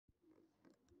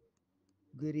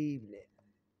Good evening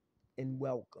and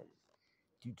welcome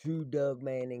to True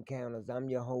Dugman Encounters. I'm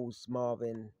your host,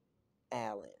 Marvin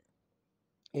Allen.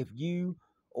 If you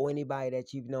or anybody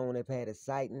that you've known have had a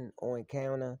sighting or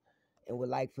encounter and would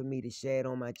like for me to share it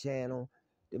on my channel,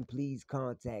 then please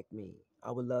contact me. I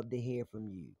would love to hear from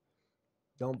you.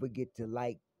 Don't forget to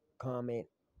like, comment,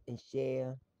 and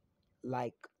share.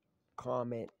 Like,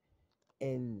 comment,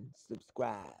 and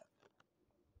subscribe.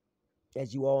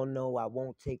 As you all know, I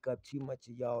won't take up too much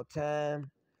of y'all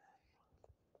time.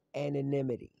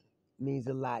 Anonymity means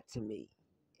a lot to me,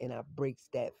 and I breaks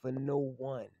that for no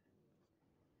one.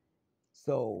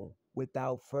 So,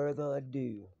 without further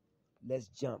ado, let's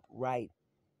jump right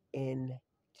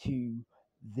into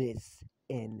this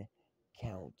encounter.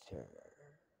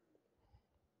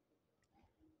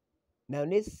 Now,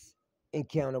 this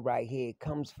encounter right here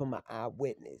comes from an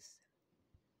eyewitness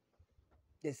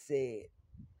that said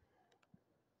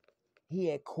he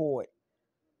had caught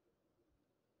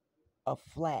a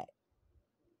flat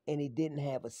and he didn't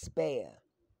have a spare.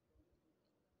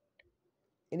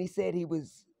 And he said he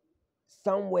was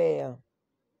somewhere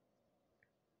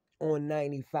on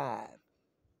 95.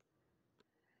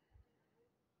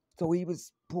 So he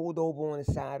was pulled over on the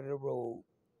side of the road,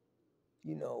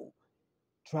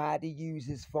 tried to use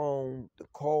his phone to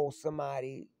call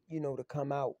somebody, to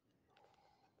come out.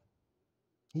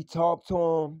 He talked to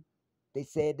them. They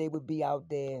said they would be out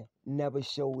there, never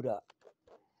showed up.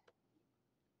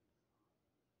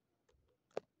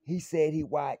 He said he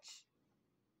watched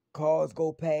cars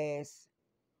go past,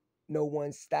 no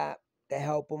one stopped to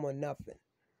help him or nothing.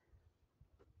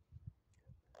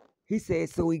 He said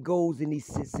so he goes and he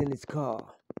sits in his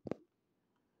car.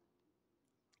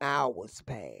 Hours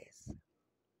pass.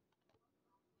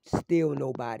 Still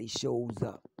nobody shows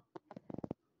up.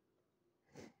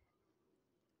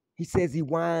 He says he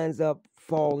winds up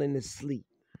falling asleep.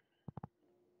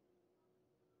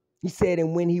 He said,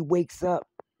 and when he wakes up,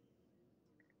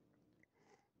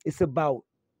 it's about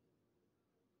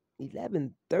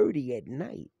 11:30 at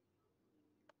night.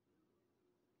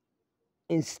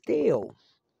 And still,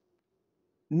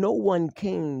 no one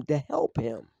came to help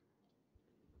him.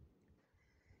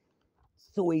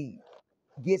 So he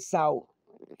gets out,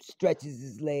 stretches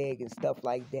his leg and stuff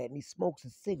like that, and he smokes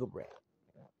a cigarette.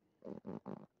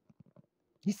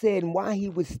 He said, and while he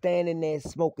was standing there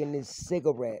smoking this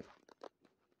cigarette,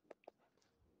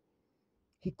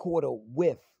 he caught a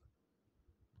whiff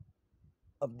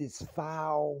of this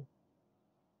foul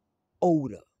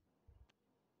odor,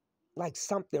 like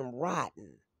something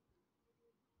rotten.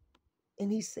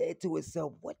 And he said to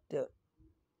himself, what the?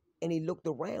 And he looked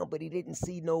around, but he didn't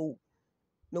see no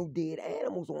dead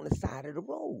animals on the side of the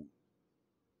road.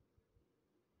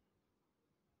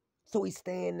 So he's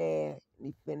standing there and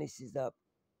he finishes up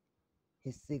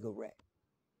his cigarette.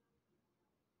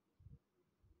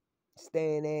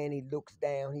 Standing there and he looks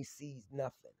down, he sees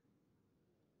nothing.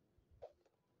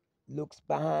 Looks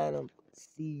behind him,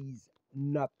 sees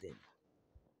nothing.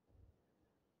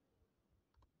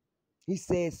 He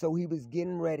said so he was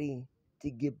getting ready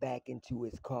to get back into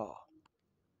his car.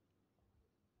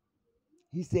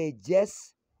 He said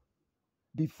just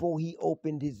before he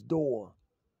opened his door,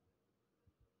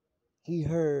 he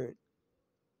heard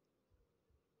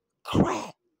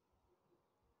crack.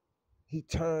 He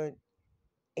turned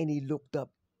and he looked up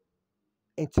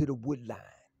into the wood line.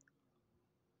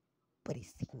 But he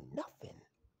seen nothing.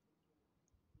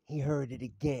 He heard it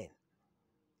again.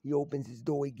 He opens his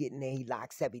door, he get in there, he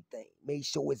locks everything. Made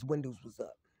sure his windows was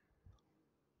up.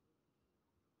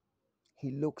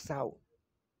 He looks out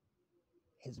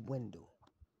his window.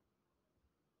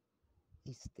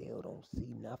 He still don't see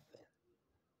nothing.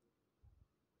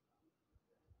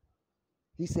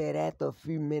 He said after a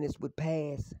few minutes would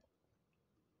pass,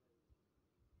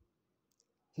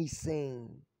 he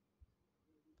seen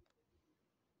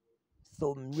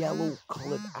some yellow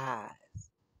colored eyes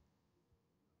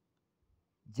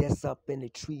just up in the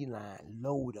tree line,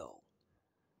 low though.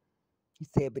 He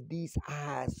said, but these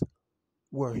eyes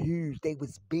were huge. They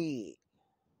was big.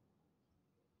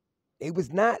 They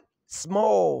was not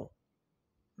small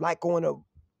like on a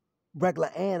regular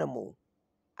animal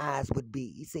eyes would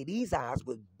be. He said these eyes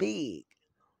were big.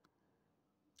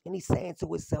 And he's saying to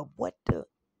himself, what the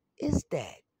is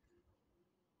that?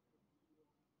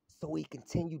 So he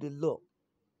continued to look.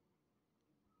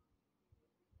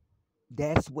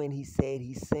 That's when he said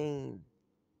he seen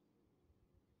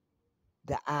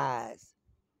the eyes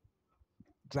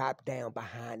drop down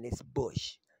behind this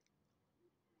bush.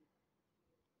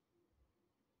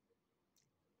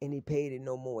 And he paid it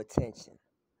no more attention.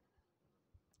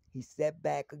 He sat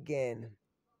back again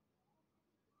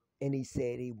And he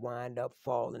said he wound up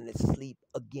falling asleep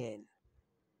again.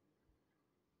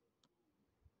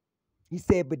 He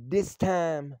said, but this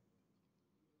time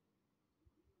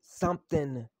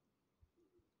something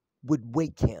would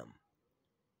wake him.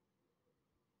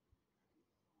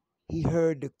 He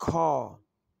heard the car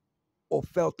or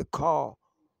felt the car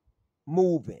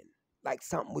moving like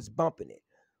something was bumping it.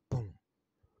 Boom,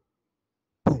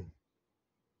 boom,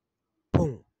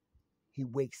 boom. He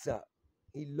wakes up.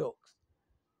 He looks.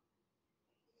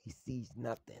 He sees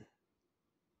nothing.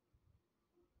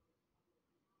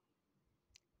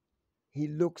 He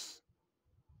looks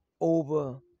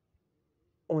over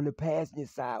on the passenger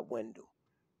side window.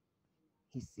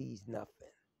 He sees nothing.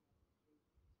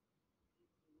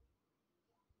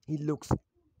 He looks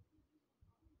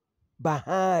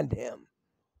behind him.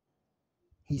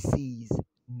 He sees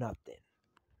nothing.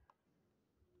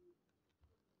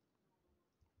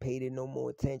 Paid it no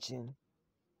more attention.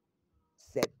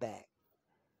 Sat back.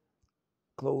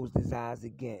 Closed his eyes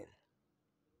again.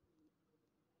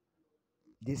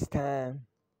 This time,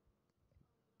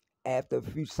 after a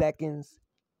few seconds,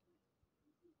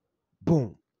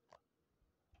 boom.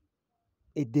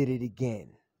 It did it again.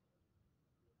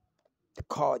 The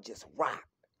car just rocked.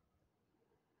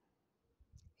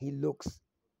 He looks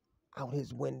out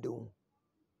his window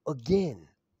again.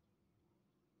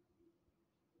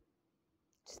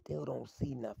 Still don't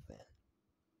see nothing.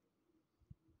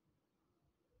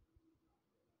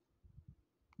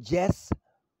 Just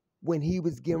when he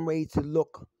was getting ready to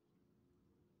look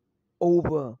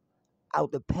over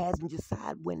out the passenger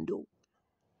side window,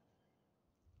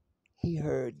 he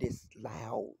heard this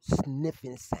loud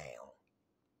sniffing sound.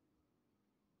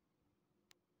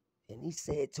 And he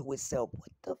said to himself,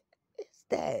 what the is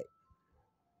that?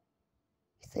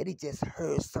 He said he just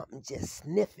heard something just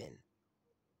sniffing.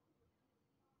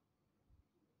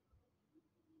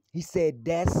 He said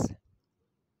that's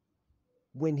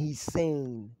when he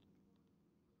seen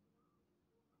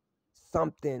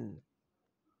something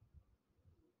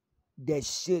that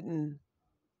shouldn't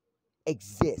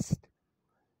exist.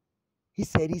 He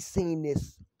said he seen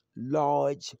this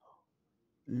large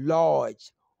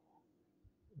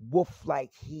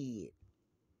wolf-like head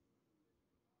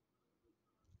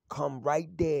come right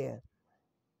there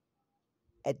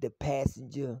at the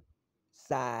passenger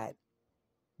side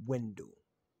window.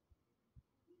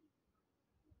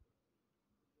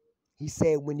 He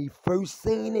said when he first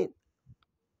seen it,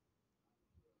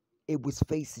 it was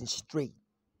facing straight.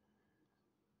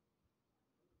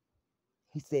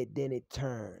 He said then it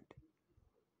turned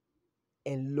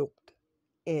and looked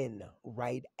in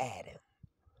right at him,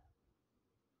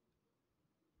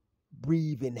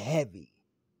 breathing heavy,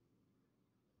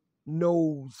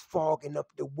 nose fogging up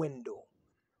the window.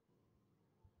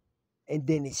 And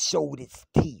then it showed its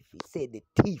teeth. He said the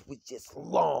teeth was just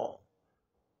long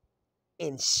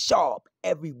and sharp,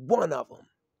 every one of them.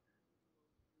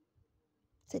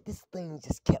 He said this thing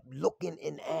just kept looking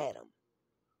in at him.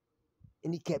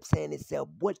 And he kept saying to himself,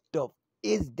 what the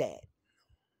is that?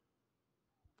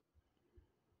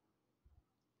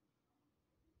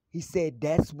 He said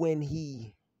that's when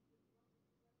he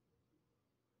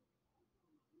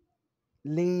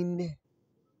leaned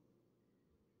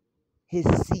his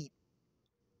seat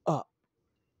up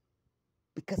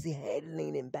because he had it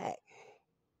leaning back.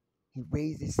 He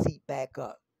raised his seat back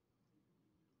up.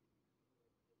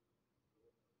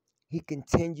 He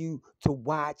continued to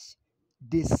watch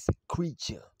this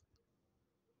creature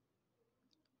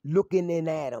looking in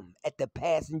at him at the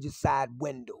passenger side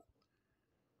window.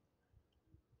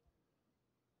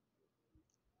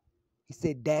 He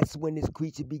said that's when this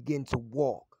creature began to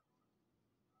walk.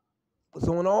 It was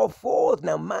on all fours.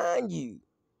 Now, mind you,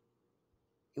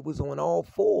 it was on all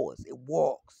fours. It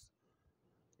walks.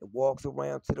 It walks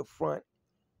around to the front.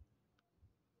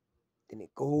 Then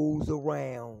it goes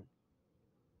around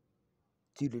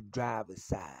to the driver's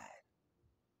side.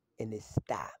 And it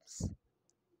stops.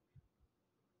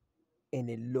 And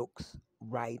it looks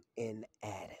right in at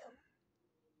him.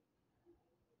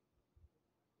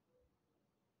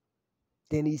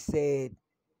 Then he said,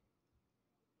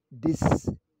 this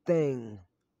thing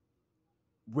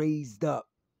raised up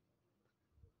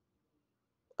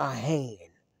a hand.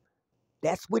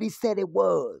 That's what he said it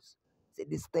was. He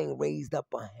said this thing raised up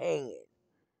a hand.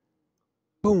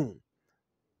 Boom.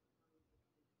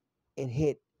 And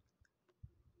hit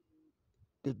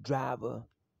the driver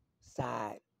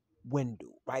side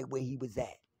window, right where he was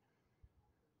at.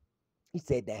 He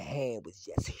said the hand was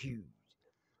just huge.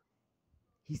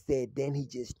 He said then he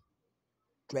just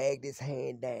dragged his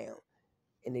hand down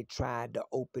and it tried to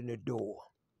open the door.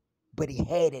 But he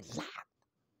had it locked.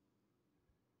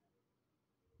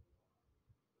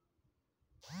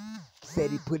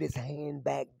 Said he put his hand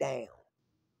back down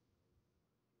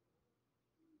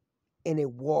and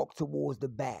it walked towards the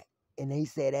back. And he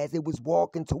said as it was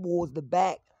walking towards the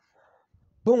back,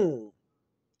 boom,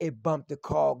 it bumped the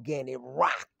car again. It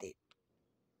rocked it.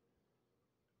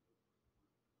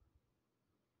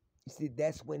 You see,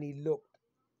 that's when he looked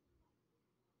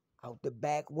out the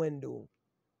back window.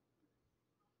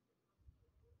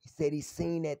 He said he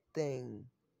seen that thing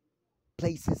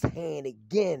place his hand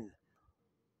again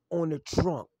on the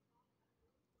trunk.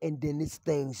 And then this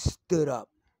thing stood up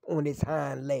on its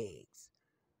hind legs.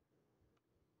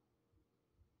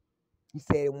 He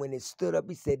said when it stood up,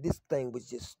 he said this thing was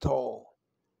just tall.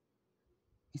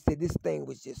 He said this thing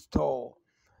was just tall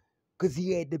because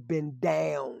he had to bend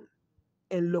down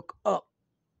and look up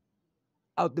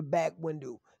out the back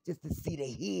window just to see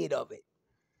the head of it.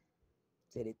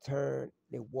 Said it turned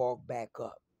and walked back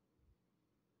up.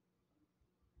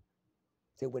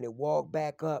 Said when it walked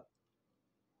back up,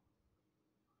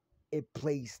 it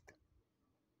placed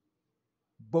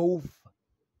both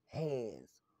hands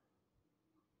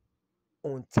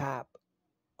on top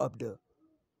of the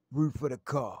roof of the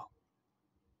car.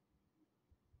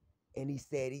 And he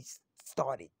said he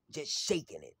started just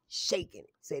shaking it.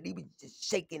 Said he was just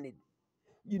shaking it,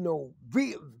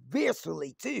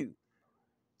 viscerally too.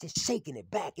 Just shaking it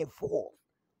back and forth.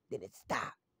 Then it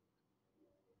stopped.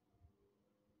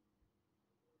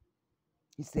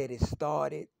 He said it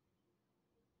started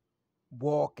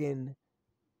walking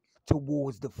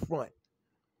towards the front.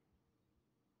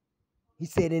 He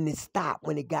said and it stopped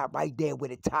when it got right there where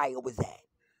the tire was at.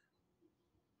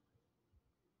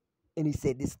 And he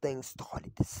said this thing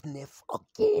started to sniff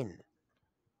again.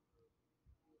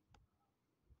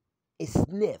 It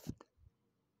sniffed.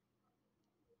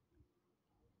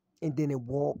 And then it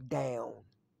walked down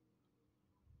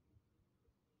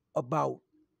about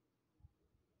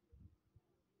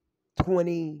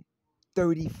 20,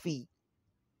 30 feet.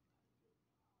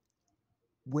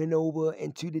 Went over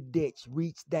into the ditch,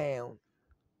 reached down,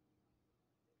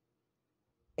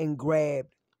 and grabbed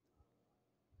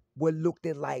what looked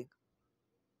like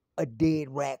a dead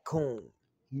raccoon.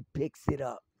 He picks it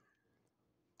up,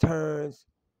 turns,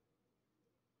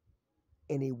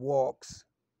 and he walks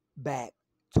back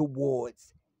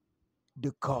towards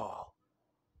the car.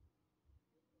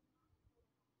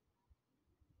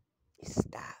 It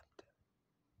stopped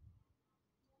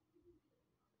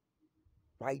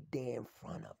right there in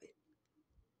front of it.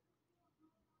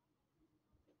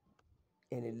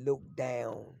 And it looked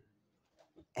down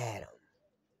at him.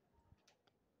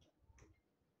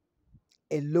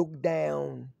 It looked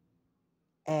down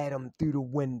at him through the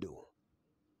window.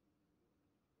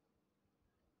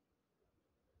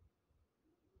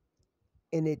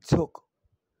 And it took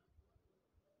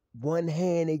one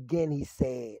hand again, he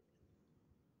said,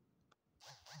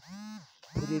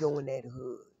 put it on that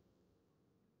hood.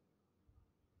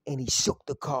 And he shook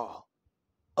the car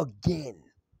again.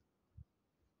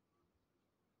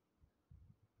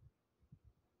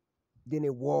 Then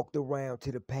it walked around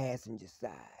to the passenger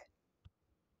side.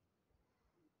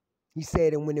 He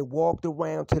said, and when it walked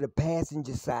around to the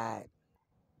passenger side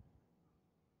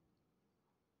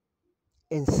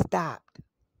and stopped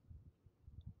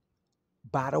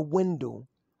by the window,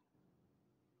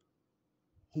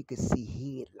 he could see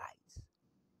headlights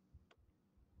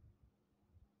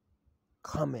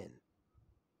coming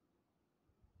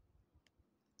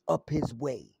up his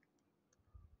way.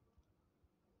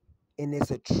 And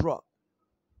it's a truck.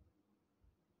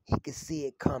 He could see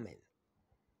it coming.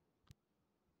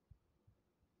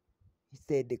 He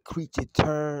said the creature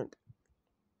turned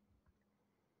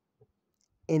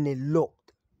and it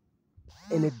looked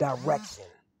in the direction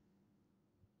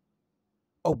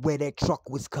of where that truck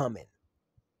was coming.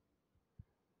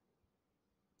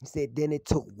 He said then it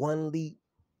took one leap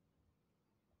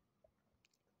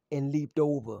and leaped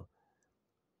over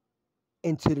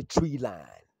into the tree line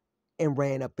and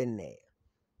ran up in there.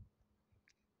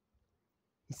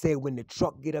 He said when the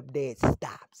truck get up there, it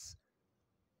stops,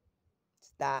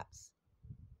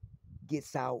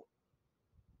 gets out.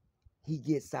 He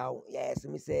gets out. He asked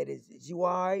him, he said, is you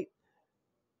all right?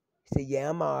 He said, yeah,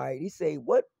 I'm all right. He said,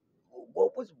 what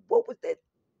was that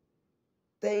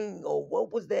thing, or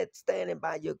what was that standing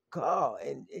by your car?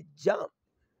 And it jumped.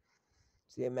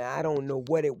 He said, man, I don't know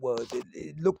what it was.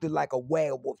 It looked like a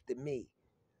werewolf to me.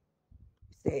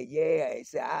 He said, yeah. He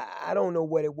said, I don't know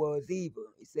what it was either.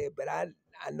 He said, but I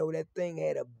know that thing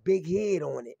had a big head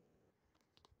on it.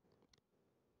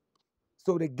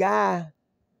 So the guy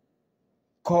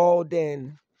called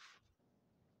in,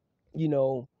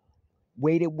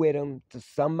 waited with him till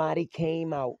somebody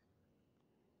came out,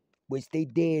 which they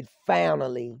did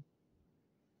finally.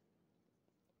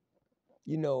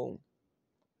 you know,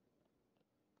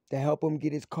 to help him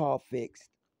get his car fixed.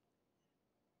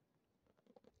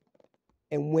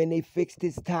 And when they fixed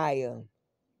his tire,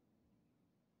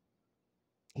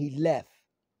 he left.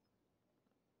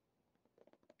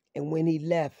 And when he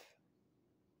left,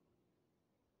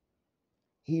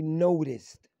 he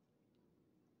noticed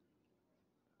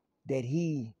that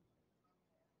he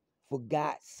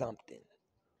forgot something.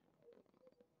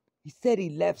 He said he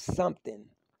left something.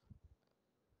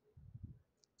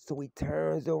 So he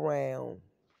turns around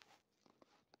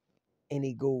and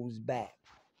he goes back.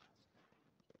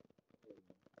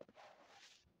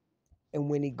 And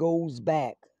when he goes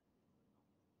back,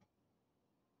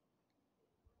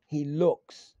 he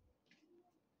looks,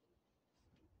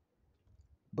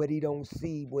 but he don't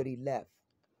see what he left.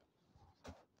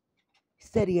 He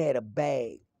said he had a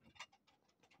bag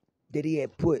that he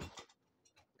had put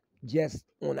just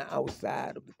on the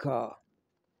outside of the car.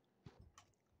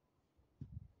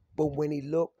 But when he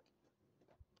looked,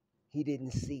 he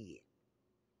didn't see it.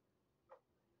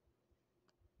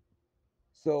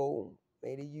 So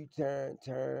made a U-turn,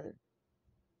 to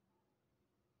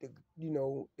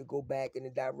go back in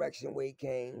the direction where he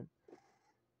came.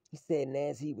 He said, and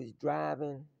as he was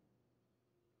driving,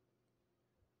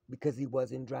 because he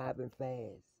wasn't driving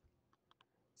fast,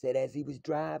 said as he was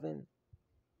driving,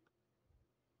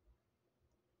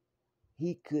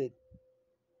 he could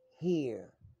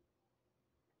hear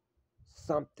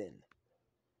something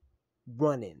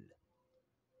running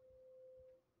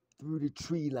through the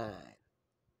tree line,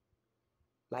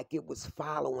 like it was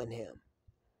following him.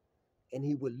 And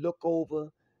he would look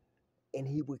over and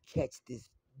he would catch this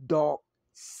dark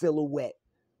silhouette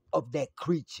of that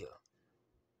creature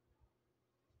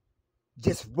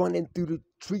just running through the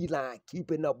tree line,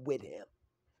 keeping up with him.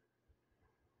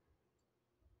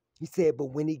 He said, but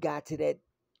when he got to that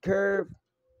curve,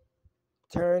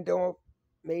 turned off,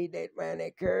 made that round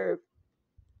that curve,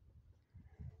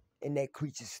 and that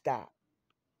creature stopped.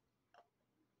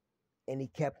 And he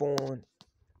kept on,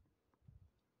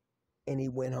 and he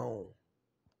went home.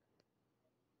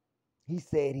 He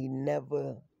said he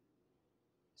never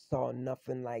saw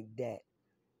nothing like that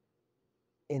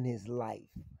in his life.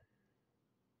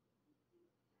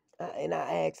 And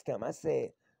I asked him, I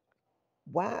said,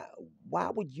 why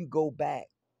would you go back,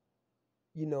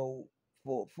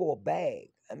 for a bag?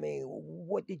 I mean,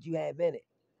 what did you have in it?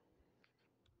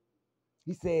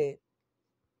 He said,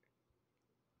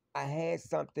 I had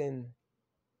something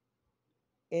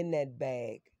in that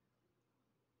bag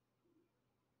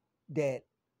that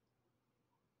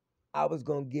I was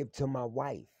going to give to my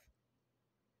wife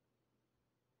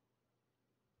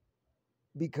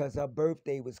because her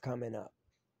birthday was coming up.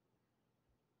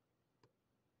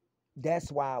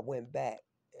 That's why I went back.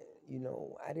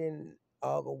 I didn't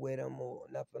argue with him or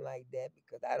nothing like that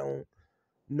because I don't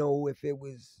know if it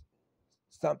was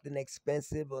something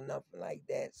expensive or nothing like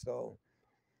that. So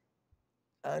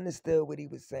I understood what he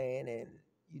was saying, and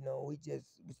he just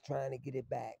was trying to get it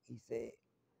back. He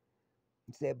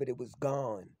said, but it was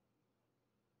gone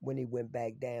when he went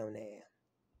back down there.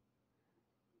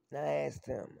 And I asked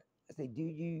him, I said, do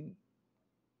you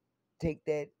take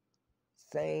that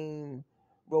same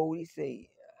road? He said,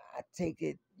 I take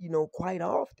it, quite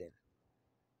often.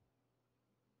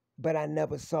 But I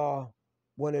never saw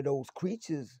one of those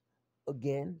creatures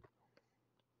again.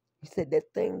 He said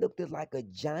that thing looked like a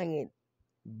giant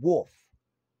wolf,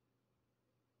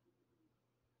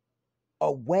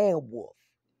 a werewolf.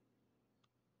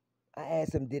 I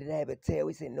asked him, did it have a tail?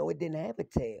 He said, no, it didn't have a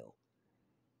tail.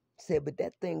 He said, but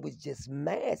that thing was just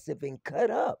massive and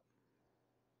cut up.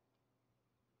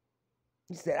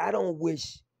 He said, I don't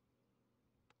wish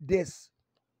this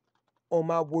on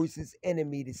my worstest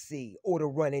enemy to see or to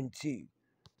run into.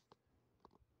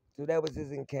 So that was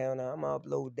his encounter. I'm going to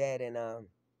upload that, and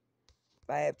if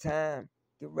I have time,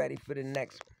 get ready for the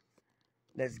next one.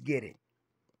 Let's get it.